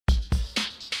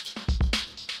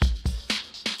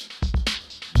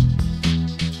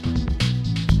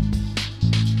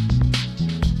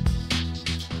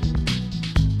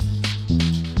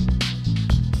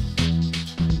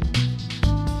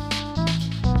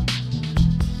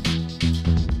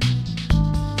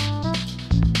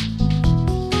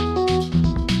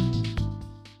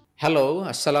Hello,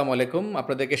 আসসালামু আলাইকুম।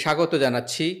 আপনাদেরকে স্বাগত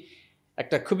জানাচ্ছি।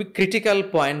 একটা খুবই ক্রিটিক্যাল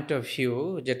পয়েন্ট অফ ভিউ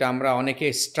যেটা আমরা অনেকে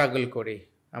স্ট্রাগল করি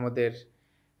আমাদের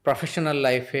প্রফেশনাল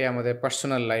লাইফে, আমাদের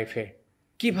পার্সোনাল লাইফে।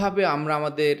 কিভাবে আমরা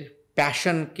আমাদের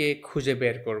প্যাশনকে খুঁজে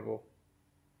বের করব?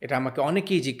 এটা আমাকে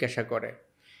অনেকেই জিজ্ঞাসা করে।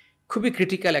 খুবই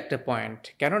ক্রিটিক্যাল একটা পয়েন্ট।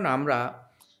 কেননা আমরা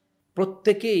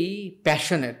প্রত্যেকেই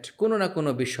প্যাশনেট কোনো না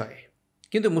কোনো বিষয়ে।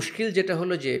 কিন্তু মুশকিল যেটা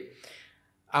হলো যে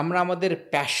আমরা আমাদের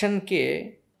প্যাশনকে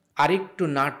আরেকটু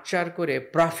নার্চার করে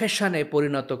প্রফেশনে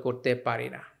পরিণত করতে পারি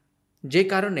না। যে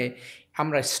কারণে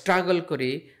আমরা স্ট্রাগল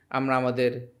করি আমরা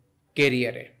আমাদের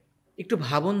কেরিয়ারে। একটু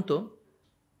ভাবুন তো,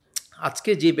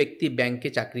 আজকে যে ব্যক্তি ব্যাংকে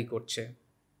চাকরি করছে,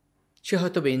 সে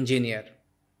হয়তোবা ইঞ্জিনিয়ার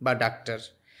বা ডাক্তার,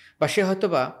 বা সে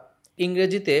হয়তোবা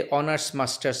ইংরেজিতে অনার্স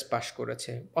মাস্টার্স পাশ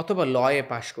করেছে অথবা লয়ে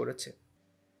পাশ করেছে।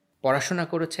 পড়াশোনা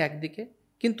করেছে একদিকে,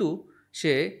 কিন্তু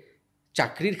সে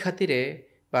চাকরির খাতিরে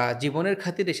বা জীবনের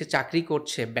খাতিরে সে চাকরি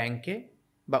করছে ব্যাংকে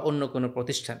বা অন্য কোনো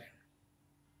প্রতিষ্ঠানে।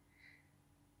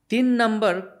 ৩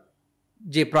 নাম্বার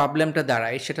যে প্রবলেমটা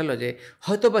দাঁড়ায় সেটা হলো যে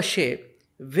হয়তোবা সে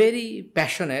ভেরি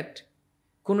প্যাশনেট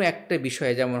কোনো একটা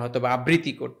বিষয়ে, যেমন হয়তোবা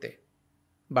আবৃত্তি করতে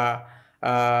বা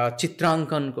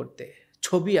চিত্রাঙ্কন করতে,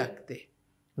 ছবি আঁকতে,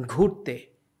 ঘুরতে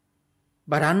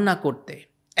বা রান্না করতে।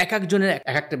 একজনের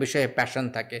এক একটা বিষয়ে প্যাশন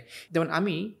থাকে। যেমন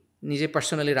আমি নিজে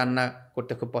পার্সোনালি রান্না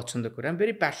করতে খুব পছন্দ করি। আমি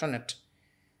ভেরি প্যাশনেট।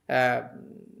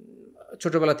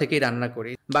 ছোটোবেলা থেকেই রান্না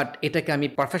করি, বাট এটাকে আমি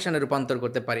প্রফেশনে রূপান্তর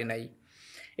করতে পারি নাই।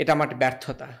 এটা আমার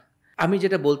ব্যর্থতা। আমি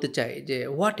যেটা বলতে চাই যে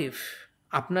হোয়াট ইফ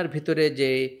আপনার ভিতরে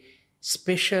যে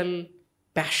স্পেশাল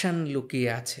প্যাশন লুকিয়ে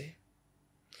আছে,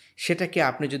 সেটাকে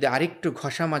আপনি যদি আরেকটু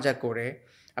ঘষা মাজা করে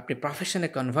আপনি প্রফেশনে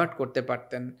কনভার্ট করতে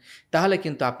পারতেন, তাহলে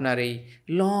কিন্তু আপনার এই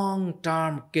লং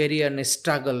টার্ম ক্যারিয়ার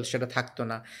স্ট্রাগল সেটা থাকতো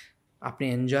না। আপনি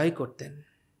এনজয় করতেন,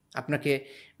 আপনাকে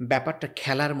ব্যাপারটা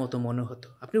খেলার মতো মনে হতো,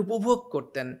 আপনি উপভোগ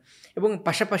করতেন, এবং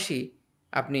পাশাপাশি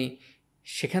আপনি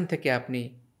সেখান থেকে আপনি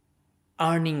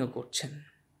আর্নিংও করছেন।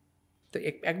 তো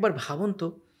একবার ভাবুন তো,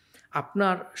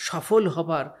 আপনার সফল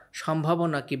হবার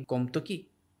সম্ভাবনা কি কমতো, কি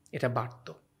এটা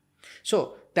বাড়তো? সো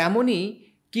তেমনই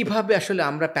কিভাবে আসলে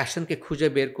আমরা প্যাশনকে খুঁজে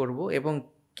বের করব এবং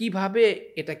কিভাবে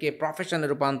এটাকে প্রফেশনে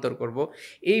রূপান্তর করব,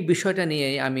 এই বিষয়টা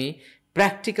নিয়েই আমি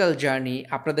প্র্যাকটিক্যাল জার্নি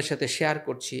আপনাদের সাথে শেয়ার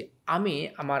করছি। আমি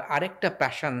আমার আরেকটা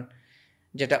প্যাশন,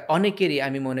 যেটা অনেকেরই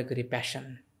আমি মনে করি প্যাশন।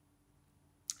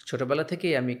 ছোটবেলা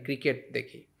থেকেই আমি ক্রিকেট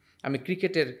দেখি। আমি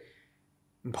ক্রিকেটের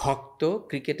ভক্ত,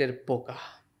 ক্রিকেটের পোকা।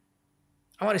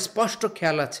 আমার স্পষ্ট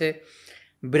খেয়াল আছে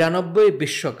 ৯২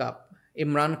 বিশ্বকাপ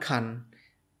ইমরান খান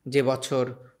যে বছর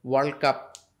ওয়ার্ল্ড কাপ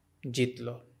জিতল,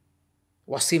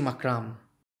 ওয়াসিম আকরাম,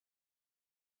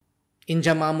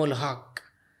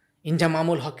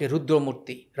 ইনজামামুল হকের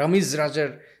রুদ্রমূর্তি, রমিজ রাজার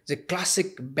যে ক্লাসিক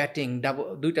ব্যাটিং,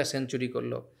 দুইটা সেঞ্চুরি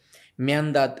করলো,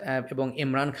 মেয়ান্দাদ এবং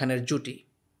ইমরান খানের জুটি,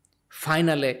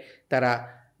 ফাইনালে তারা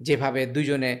যেভাবে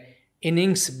দুজনে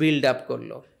ইনিংস বিল্ড আপ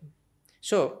করলো।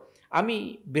 সো আমি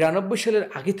 ৯২ সালের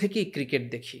আগে থেকেই ক্রিকেট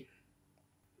দেখি,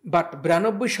 বাট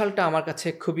 ৯২ সালটা আমার কাছে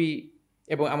খুবই,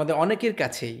 এবং আমাদের অনেকের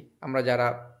কাছেই আমরা যারা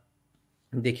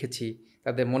দেখেছি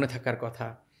তাদের মনে থাকার কথা।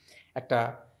 একটা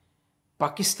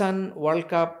পাকিস্তান ওয়ার্ল্ড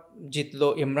কাপ জিতলো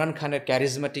ইমরান খানের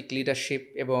ক্যারিজম্যাটিক লিডারশিপ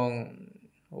এবং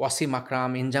ওয়াসিম আকরাম,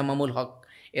 ইনজামামুল হক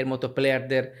এর মতো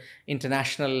প্লেয়ারদের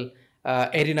ইন্টারন্যাশনাল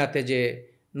এরিনাতে যে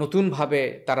নতুনভাবে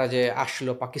তারা যে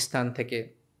আসলো পাকিস্তান থেকে,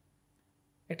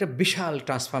 একটা বিশাল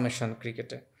ট্রান্সফরমেশন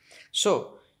ক্রিকেটে। সো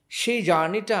সেই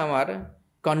জার্নিটা আমার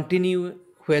কন্টিনিউ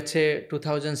হয়েছে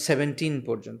 2017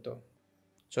 পর্যন্ত।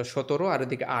 সো 17 আর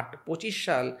এদিকে 8, 25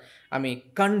 সাল আমি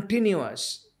কন্টিনিউয়াস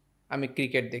আমি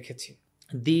ক্রিকেট দেখেছি,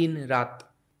 দিন রাত।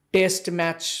 টেস্ট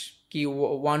ম্যাচ কি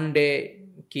ওয়ান ডে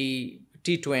কি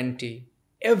T20,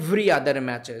 every other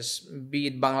matches,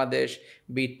 bit Bangladesh,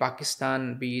 bit Pakistan,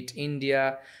 bit India,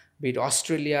 bit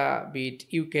Australia, bit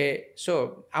UK. So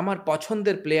আমার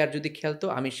পছন্দের প্লেয়ার যদি খেলতো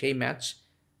আমি সেই ম্যাচ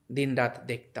দিন রাত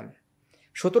দেখতাম।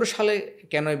 17 সালে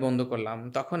কেনই বন্ধ করলাম,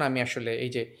 তখন আমি আসলে এই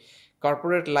যে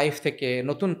কর্পোরেট লাইফ থেকে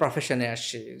নতুন প্রফেশনে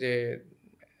আসছি, যে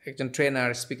একজন ট্রেনার,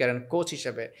 স্পিকার অ্যান্ড কোচ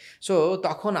হিসেবে। সো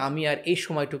তখন আমি আর এই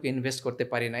সময়টুকু ইনভেস্ট করতে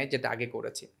পারি নাই যেটা আগে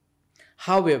করেছি।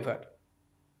 হাউএভার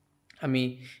আমি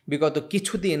বিগত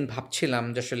কিছুদিন ভাবছিলাম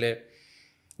যে আসলে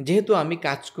যেহেতু আমি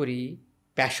কাজ করি,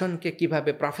 প্যাশনকে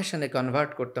কিভাবে প্রফেশনে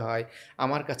কনভার্ট করতে হয়,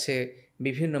 আমার কাছে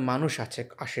বিভিন্ন মানুষ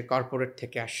আসে, কর্পোরেট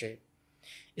থেকে আসে,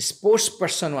 স্পোর্টস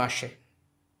পার্সনও আসে,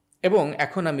 এবং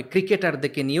এখন আমি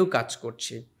ক্রিকেটারদেরকে নিয়েও কাজ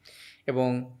করছি। এবং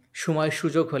সময়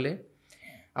সুযোগ হলে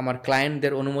আমার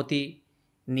ক্লায়েন্টদের অনুমতি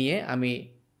নিয়ে আমি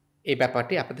এই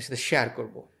ব্যাপারটি আপনাদের সাথে শেয়ার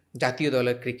করব। জাতীয়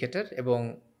দলের ক্রিকেটার এবং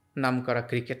নামকরা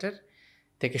ক্রিকেটার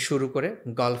থেকে শুরু করে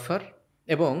গলফার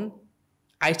এবং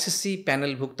আইসিসি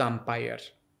প্যানেলভুক্ত আম্পায়ার,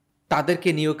 তাদেরকে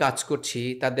নিয়েও কাজ করছি,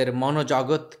 তাদের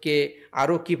মনোজগৎকে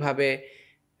আরও কীভাবে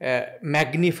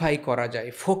ম্যাগনিফাই করা যায়,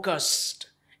 ফোকাসড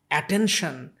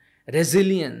অ্যাটেনশন,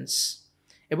 রেজিলিয়েন্স,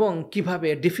 এবং কিভাবে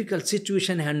ডিফিকাল্ট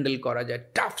সিচুয়েশন হ্যান্ডেল করা যায়,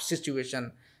 টাফ সিচুয়েশন।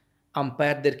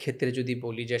 আম্পায়ারদের ক্ষেত্রে যদি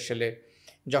বলি যে আসলে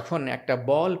যখন একটা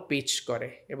বল পিচ করে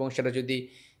এবং সেটা যদি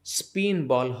স্পিন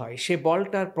বল হয়, সে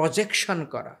বলটার প্রজেকশন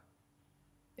করা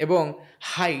এবং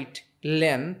হাইট,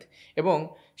 লেন্থ, এবং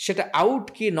সেটা আউট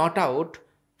কি not out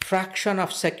fraction of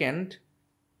second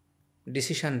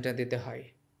ডিসিশনটা দিতে হয়।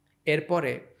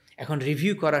 এরপরে এখন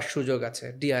রিভিউ করার সুযোগ আছে,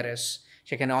 ডিআরএস,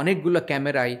 সেখানে অনেকগুলো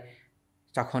ক্যামেরাই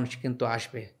তখন কিন্তু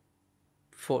আসবে,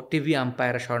 টিভি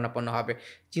আম্পায়ার শরণাপন্ন হবে।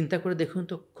 চিন্তা করে দেখুন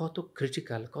তো কত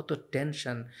ক্রিটিক্যাল, কত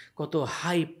টেনশন, কত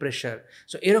হাই প্রেশার।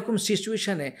 সো এরকম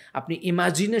সিচুয়েশানে আপনি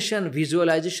ইমাজিনেশন,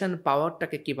 ভিজুয়ালাইজেশন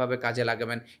পাওয়ারটাকে কিভাবে কাজে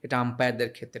লাগাবেন, এটা আম্পায়ারদের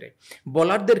ক্ষেত্রে।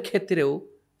 বলারদের ক্ষেত্রেও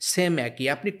সেম একই,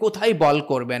 আপনি কোথায় বল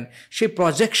করবেন সেই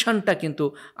প্রজেকশনটা কিন্তু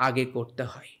আগে করতে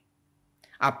হয়।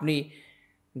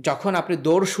 যখন আপনি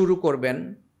দৌড় শুরু করবেন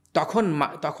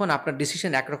তখন আপনার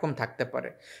ডিসিশন একরকম থাকতে পারে।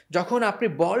 যখন আপনি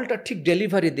বলটা ঠিক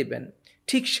ডেলিভারি দিবেন,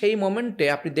 ঠিক সেই মোমেন্টে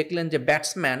আপনি দেখলেন যে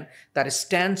ব্যাটসম্যান তার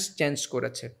স্ট্যান্স চেঞ্জ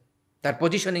করেছে, তার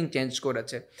পজিশনিং চেঞ্জ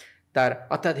করেছে,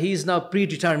 অর্থাৎ he is now pre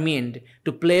determined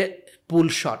to play pool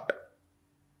shot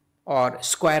or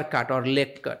square cut or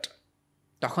leg কাট।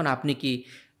 তখন আপনি কি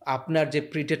আপনার যে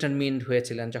প্রি ডিটারমিন্ড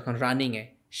হয়েছিলেন যখন রানিংয়ে,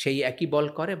 সেই একই বল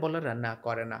করে বলাররা? না,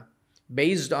 করে না।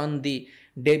 Based on the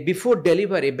before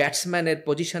delivery ব্যাটসম্যানের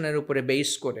পজিশনের উপরে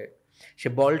বেস করে সে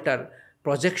বলটার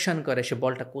প্রজেকশন করে, সে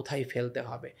বলটা কোথায় ফেলতে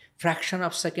হবে, ফ্র্যাকশন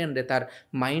অফ সেকেন্ডে তার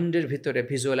মাইন্ডের ভিতরে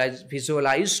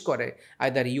ভিজুয়ালাইজ করে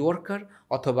আইদার ইয়র্কার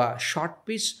অথবা শর্ট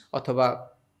পিচ অথবা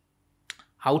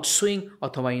আউটসুইং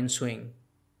অথবা ইনসুইং,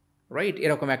 রাইট?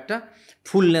 এরকম একটা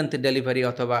ফুল লেন্থ ডেলিভারি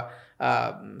অথবা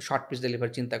শর্ট পিচ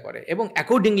ডেলিভারি চিন্তা করে, এবং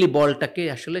অ্যাকর্ডিংলি বলটাকে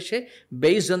আসলে সে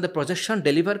based on the projection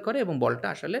deliver করে এবং বলটা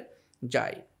আসলে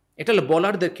যায়। এটা হলো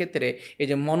বলারদের ক্ষেত্রে এই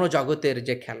যে মনোজগতের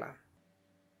যে খেলা।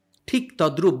 ঠিক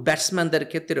তদ্রূপ ব্যাটসম্যানদের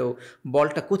ক্ষেত্রেও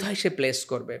বলটা কোথায় সে প্লেস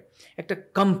করবে, একটা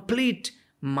complete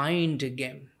mind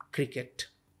game cricket.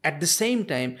 At the same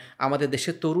time আমাদের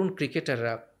দেশের তরুণ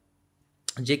ক্রিকেটাররা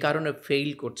যে কারণে ফেইল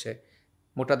করছে,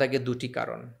 মোটা দাগে দুটি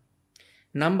কারণ।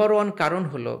 নাম্বার ওয়ান কারণ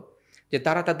হলো যে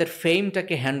তারা তাদের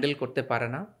ফেমটাকে হ্যান্ডেল করতে পারে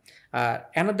না, আর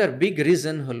অ্যানাদার বিগ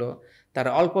রিজন হলো তারা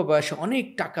অল্প বয়সে অনেক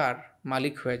টাকার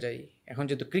মালিক হয়ে যায়। এখন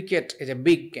যেহেতু cricket is a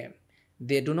big game,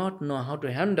 they do not know how to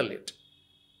handle it.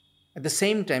 At the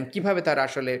same time কীভাবে তারা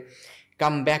আসলে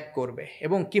কাম ব্যাক করবে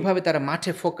এবং কিভাবে তারা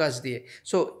মাঠে ফোকাস দিয়ে।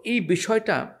 সো এই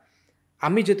বিষয়টা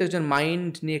আমি যেহেতু একজন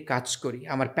মাইন্ড নিয়ে কাজ করি,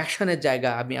 আমার প্যাশনের জায়গা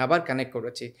আমি আবার কানেক্ট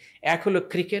করেছি। এক হলো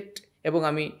ক্রিকেট, এবং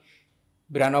আমি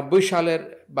 92 সালের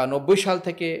বা 90 সাল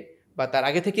থেকে বা তার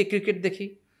আগে থেকে ক্রিকেট দেখি।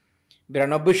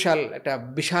 92 সাল একটা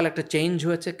বিশাল একটা চেঞ্জ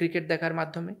হয়েছে ক্রিকেট দেখার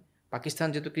মাধ্যমে। পাকিস্তান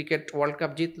যেহেতু ক্রিকেট ওয়ার্ল্ড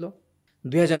কাপ জিতলো।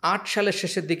 2008 সালের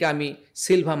শেষের দিকে আমি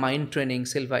Silva mind training,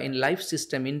 Silva in life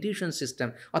system, intuition system,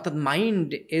 অর্থাৎ মাইন্ড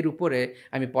এর উপরে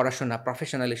আমি পড়াশোনা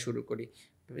প্রফেশনালি শুরু করি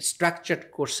স্ট্রাকচার্ড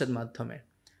কোর্সের মাধ্যমে।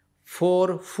 4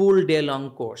 ফুল ডে লং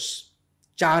কোর্স,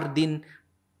 4 দিন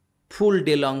ফুল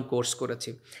ডে লং কোর্স করেছি।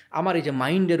 আমার এই যে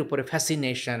মাইন্ডের উপরে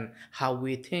fascination, how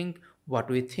we think, what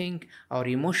we think, our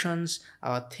emotions,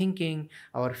 our thinking,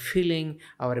 our feeling,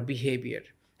 our behavior.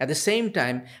 At the same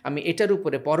time, আমি এটার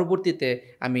উপরে পরবর্তীতে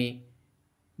আমি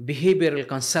বিহেভিয়ারাল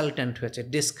কনসালট্যান্ট হয়েছে,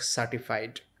 ডিস্ক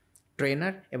সার্টিফাইড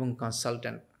ট্রেনার এবং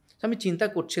কনসালট্যান্ট। আমি চিন্তা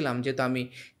করছিলাম যেহেতু আমি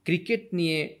ক্রিকেট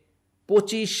নিয়ে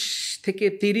 25 থেকে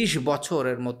 30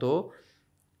 বছরের মতো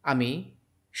আমি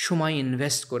সময়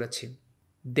ইনভেস্ট করেছি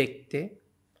দেখতে,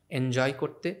 এনজয়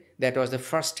করতে। That was the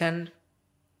first hand.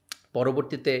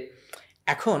 পরবর্তীতে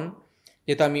এখন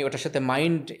যেহেতু আমি ওটার সাথে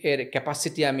মাইন্ড এর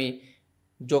ক্যাপাসিটি আমি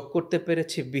যোগ করতে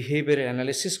পেরেছি, বিহেভিয়ার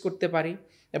অ্যানালিসিস করতে পারি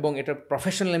এবং এটা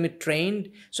প্রফেশনালি আমি ট্রেন্ড।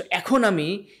 সো এখন আমি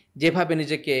যেভাবে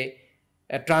নিজেকে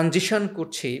ট্রানজিশন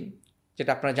করছি,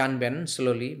 যেটা আপনারা জানবেন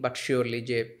স্লোলি বাট শিওরলি,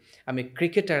 যে আমি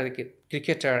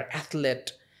ক্রিকেটার, অ্যাথলেট,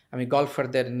 আমি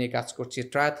গলফারদের নিয়ে কাজ করছি,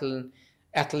 ট্রায়াথলন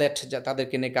অ্যাথলেট যা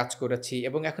তাদেরকে নিয়ে কাজ করেছি,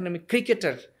 এবং এখন আমি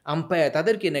ক্রিকেটার, আম্পায়ার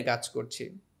তাদেরকে নিয়ে কাজ করছি।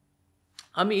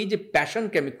 আমি এই যে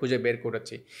প্যাশনকে আমি খুঁজে বের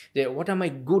করেছি যে what um I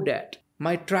good at,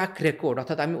 my track record,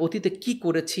 অর্থাৎ আমি অতীতে কি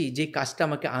করেছি যে কাজটা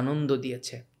আমাকে আনন্দ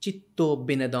দিয়েছে, চিত্ত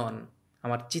বিনোদন,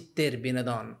 আমার চিত্তের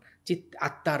বিনোদন,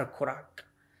 আত্মার খোরাক,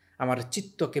 আমার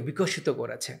চিত্তকে বিকশিত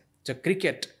করেছে। তো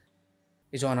cricket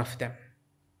is one of them.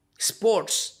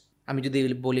 Sports আমি যদি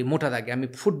বলি মোটা দাগে, আমি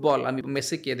ফুটবল, আমি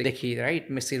মেসিকে দেখি, রাইট,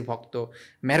 মেসির ভক্ত,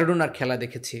 ম্যারাডোনার খেলা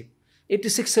দেখেছি,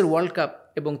 86 ওয়ার্ল্ড কাপ,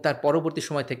 এবং তার পরবর্তী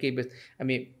সময় থেকেই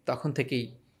আমি তখন থেকেই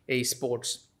এই স্পোর্টস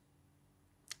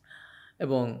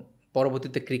এবং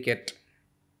পরবর্তীতে ক্রিকেট,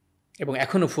 এবং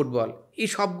এখনও ফুটবল, এই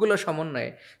সবগুলো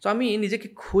সমন্বয়ে। তো আমি নিজেকে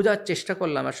খোঁজার চেষ্টা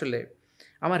করলাম আসলে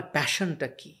আমার প্যাশনটা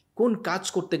কী, কোন কাজ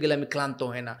করতে গেলে আমি ক্লান্ত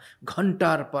হই না,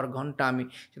 ঘন্টার পর ঘন্টা আমি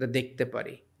সেটা দেখতে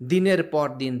পারি, দিনের পর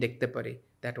দিন দেখতে পারি।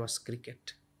 That was cricket.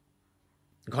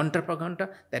 ঘন্টার পর ঘন্টা,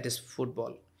 দ্যাট ইজ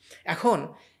ফুটবল। এখন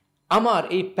আমার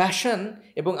এই প্যাশন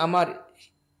এবং আমার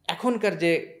এখনকার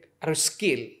যে আরও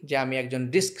স্কিল, যে আমি একজন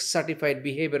ডিস্ক সার্টিফাইড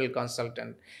বিহেভিয়ারাল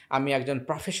কনসালট্যান্ট, আমি একজন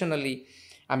প্রফেশনালি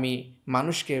আমি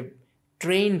মানুষকে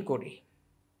ট্রেন করি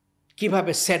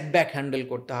কিভাবে সেটব্যাক হ্যান্ডেল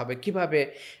করতে হবে, কিভাবে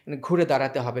ঘুরে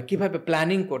দাঁড়াতে হবে, কিভাবে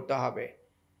প্ল্যানিং করতে হবে,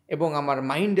 এবং আমার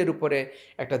মাইন্ডের উপরে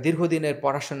একটা দীর্ঘদিনের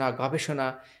পড়াশোনা গবেষণা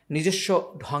নিজস্ব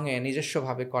ঢঙে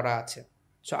নিজস্বভাবে করা আছে।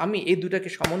 সো আমি এই দুটাকে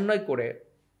সমন্বয় করে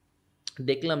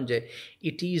দেখলাম যে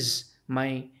it is my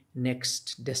next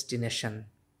destination,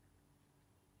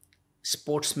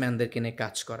 স্পোর্টসম্যানদেরকে নিয়ে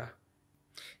কাজ করা।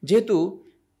 যেহেতু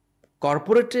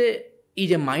কর্পোরেটে এই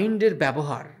যে মাইন্ডের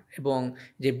ব্যবহার এবং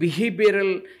যে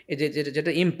বিহেভিয়ারাল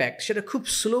যেটা ইম্প্যাক্ট, সেটা খুব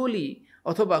স্লোলি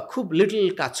অথবা খুব লিটল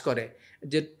কাজ করে।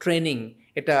 যে ট্রেনিং,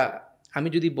 এটা আমি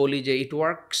যদি বলি যে it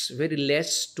works very less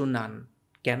two নান।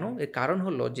 কেন? এর কারণ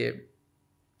হলো যে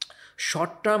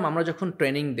শর্ট টার্ম আমরা যখন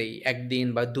ট্রেনিং দেই 1 দিন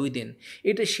বা 2 দিন,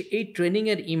 এই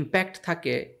ট্রেনিংয়ের ইম্প্যাক্ট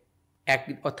থাকে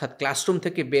অর্থাৎ ক্লাসরুম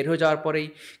থেকে বের হয়ে যাওয়ার পরেই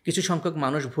কিছু সংখ্যক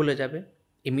মানুষ ভুলে যাবে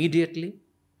ইমিডিয়েটলি,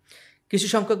 কিছু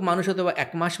সংখ্যক মানুষ অথবা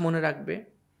 1 মাস মনে রাখবে,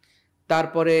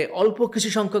 তারপরে অল্প কিছু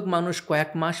সংখ্যক মানুষ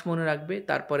কয়েক মাস মনে রাখবে,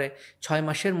 তারপরে 6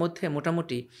 মাসের মধ্যে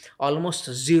মোটামুটি অলমোস্ট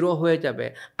জিরো হয়ে যাবে,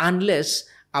 আনলেস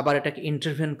আবার এটাকে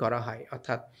ইন্টারভেন করা হয়।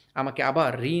 অর্থাৎ আমাকে আবার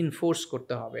রিইনফোর্স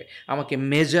করতে হবে, আমাকে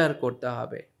মেজার করতে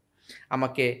হবে,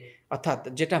 অর্থাৎ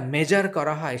যেটা মেজার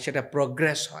করা হয় সেটা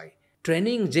প্রোগ্রেস হয়।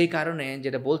 ট্রেনিং যেই কারণে,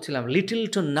 যেটা বলছিলাম, লিটল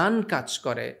টু নান কাজ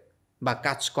করে বা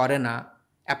কাজ করে না,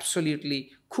 অ্যাবসলিউটলি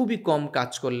খুবই কম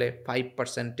কাজ করলে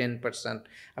 5% 10%,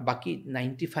 আর বাকি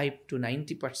 95 to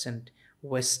 90%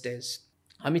 ওয়েস্টেজ।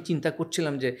 আমি চিন্তা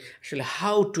করছিলাম যে আসলে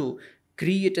how to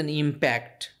create an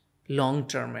impact long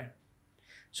টার্মে।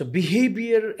 সো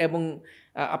বিহেভিয়ার এবং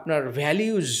আপনার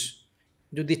ভ্যালিউজ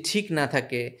যদি ঠিক না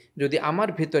থাকে, যদি আমার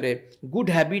ভিতরে গুড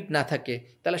হ্যাবিট না থাকে,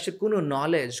 তাহলে সে কোনো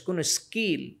নলেজ, কোনো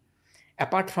skill,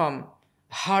 apart from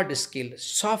hard skill,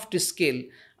 soft skill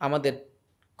আমাদের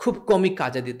খুব কমই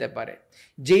কাজে দিতে পারে।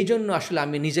 যেই জন্য আসলে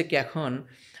আমি নিজেকে এখন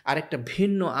আরেকটা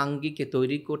ভিন্ন আঙ্গিকে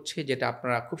তৈরি করছি, যেটা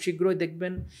আপনারা খুব শীঘ্রই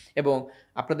দেখবেন এবং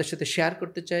আপনাদের সাথে শেয়ার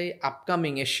করতে চাই।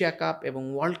 আপকামিং এশিয়া কাপ এবং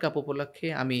ওয়ার্ল্ড কাপ উপলক্ষে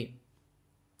আমি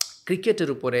ক্রিকেটের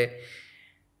উপরে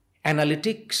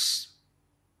অ্যানালিটিক্স,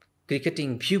 ক্রিকেটিং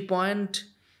ভিউ পয়েন্ট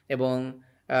এবং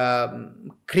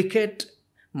ক্রিকেট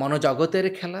মনোজগতের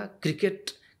খেলা,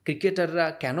 ক্রিকেটাররা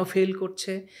কেন ফেল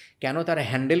করছে, কেন তারা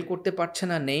হ্যান্ডেল করতে পারছে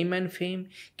না নেম অ্যান্ড ফেম,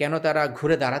 কেন তারা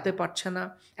ঘুরে দাঁড়াতে পারছে না।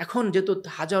 এখন যেহেতু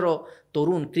হাজারো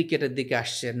তরুণ ক্রিকেটের দিকে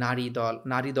আসছে,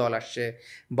 নারী দল আসছে,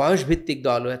 বয়সভিত্তিক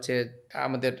দল আছে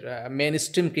আমাদের মেন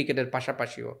স্ট্রিম ক্রিকেটের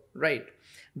পাশাপাশিও, রাইট?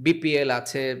 বিপিএল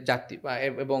আছে,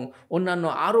 এবং অন্যান্য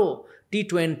আরও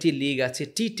T20 লিগ আছে,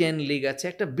 T10 লিগ আছে,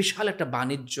 একটা বিশাল একটা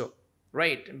বাণিজ্য,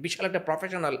 রাইট? বিশাল একটা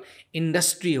প্রফেশনাল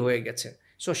ইন্ডাস্ট্রি হয়ে গেছে।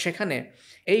 সো সেখানে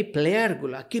এই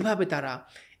প্লেয়ারগুলা কিভাবে তারা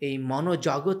এই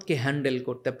মনোজগৎকে হ্যান্ডেল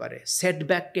করতে পারে,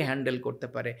 সেটব্যাককে হ্যান্ডেল করতে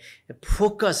পারে,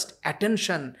 ফোকাসড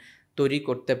অ্যাটেনশন তৈরি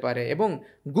করতে পারে এবং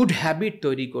গুড হ্যাবিট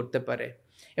তৈরি করতে পারে,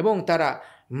 এবং তারা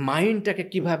মাইন্ডটাকে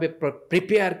কিভাবে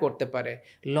প্রিপেয়ার করতে পারে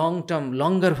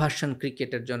লঙ্গার ভার্সন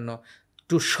ক্রিকেটের জন্য,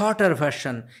 টু শর্টার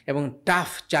ভার্সন, এবং টাফ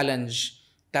চ্যালেঞ্জ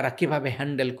তারা কিভাবে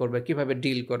হ্যান্ডেল করবে, কিভাবে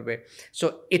ডিল করবে। সো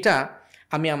এটা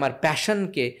আমি আমার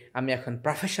প্যাশনকে আমি এখন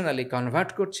প্রফেশনালি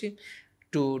কনভার্ট করছি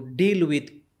to deal with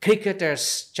cricketers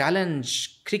challenge,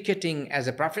 cricketing as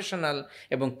a professional,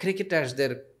 এবং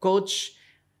ক্রিকেটার্সদের কোচ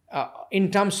ইন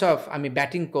টার্মস অফ, আমি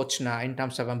ব্যাটিং কোচ না, ইন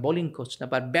টার্মস অফ আমি বোলিং কোচ না,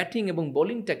 বাট ব্যাটিং এবং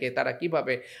বোলিংটাকে তারা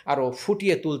কিভাবে আরও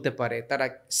ফুটিয়ে তুলতে পারে, তারা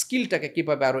স্কিলটাকে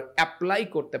কিভাবে আরও অ্যাপ্লাই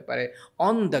করতে পারে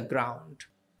অন দ্য গ্রাউন্ড,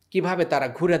 কিভাবে তারা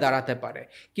ঘুরে দাঁড়াতে পারে,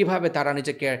 কিভাবে তারা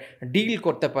নিজেকে ডিল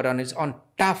করতে পারে অন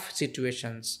টাফ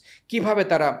সিচুয়েশনস, কিভাবে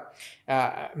তারা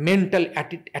মেন্টাল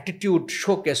অ্যাটিটিউড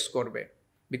শোকেস করবে।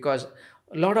 Because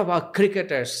lot of our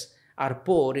cricketers R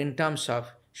poor in terms of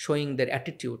showing there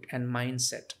attitude and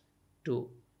mindset two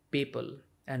people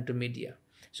and two media.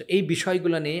 So এই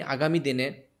বিষয়গুলো নিয়ে আগামী দিনে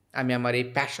আমি আমার এই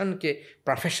প্যাশনকে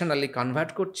প্রফেশনালি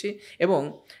কনভার্ট করছি, এবং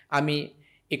আমি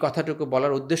এই কথাটুকু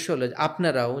বলার উদ্দেশ্য হলো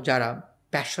আপনারাও যারা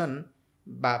প্যাশন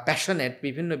বা প্যাশনেট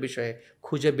বিভিন্ন বিষয়ে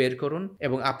খুঁজে বের করুন,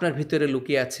 এবং আপনার ভিতরে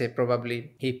লুকিয়ে আছে প্রবাবলি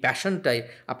এই প্যাশনটাই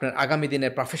আপনার আগামী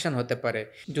দিনের প্রফেশন হতে পারে।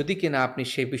 যদি কিনা আপনি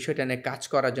সেই বিষয়টা নিয়ে কাজ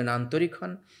করার জন্য আন্তরিক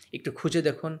হন, একটু খুঁজে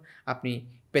দেখুন, আপনি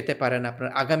পেতে পারেন আপনার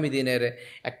আগামী দিনের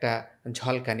একটা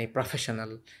ঝলকানি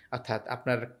প্রফেশনাল। অর্থাৎ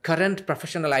আপনার কারেন্ট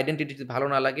প্রফেশনাল আইডেন্টিটি যদি ভালো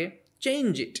না লাগে,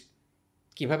 চেঞ্জ ইট।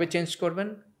 কীভাবে চেঞ্জ করবেন?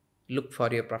 Look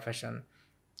for your profession.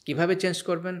 কীভাবে চেঞ্জ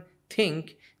করবেন? থিঙ্ক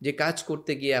যে কাজ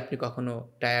করতে গিয়ে আপনি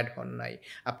কখনো টায়ার্ড হন নাই,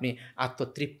 আপনি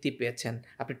আত্মতৃপ্তি পেয়েছেন,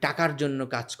 আপনি টাকার জন্য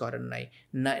কাজ করেন নাই,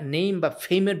 নেম বা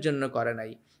ফেমের জন্য করে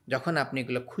নাই। যখন আপনি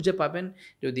এগুলো খুঁজে পাবেন,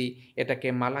 যদি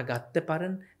এটাকে মালা গাঁথতে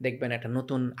পারেন, দেখবেন একটা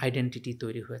নতুন আইডেন্টিটি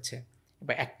তৈরি হয়েছে।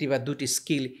 বা একটি বা দুটি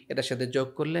স্কিল এটার সাথে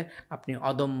যোগ করলে আপনি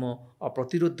অদম্য,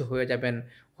 অপ্রতিরোধ্য হয়ে যাবেন,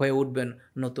 হয়ে উঠবেন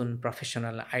নতুন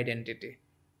প্রফেশনাল আইডেন্টিটি।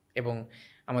 এবং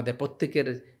আমাদের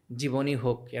প্রত্যেকের জীবনই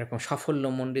হোক এরকম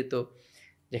সাফল্যমণ্ডিত,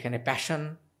 যেখানে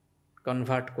প্যাশন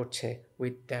কনভার্ট করছে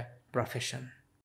উইথ দ্য প্রফেশন।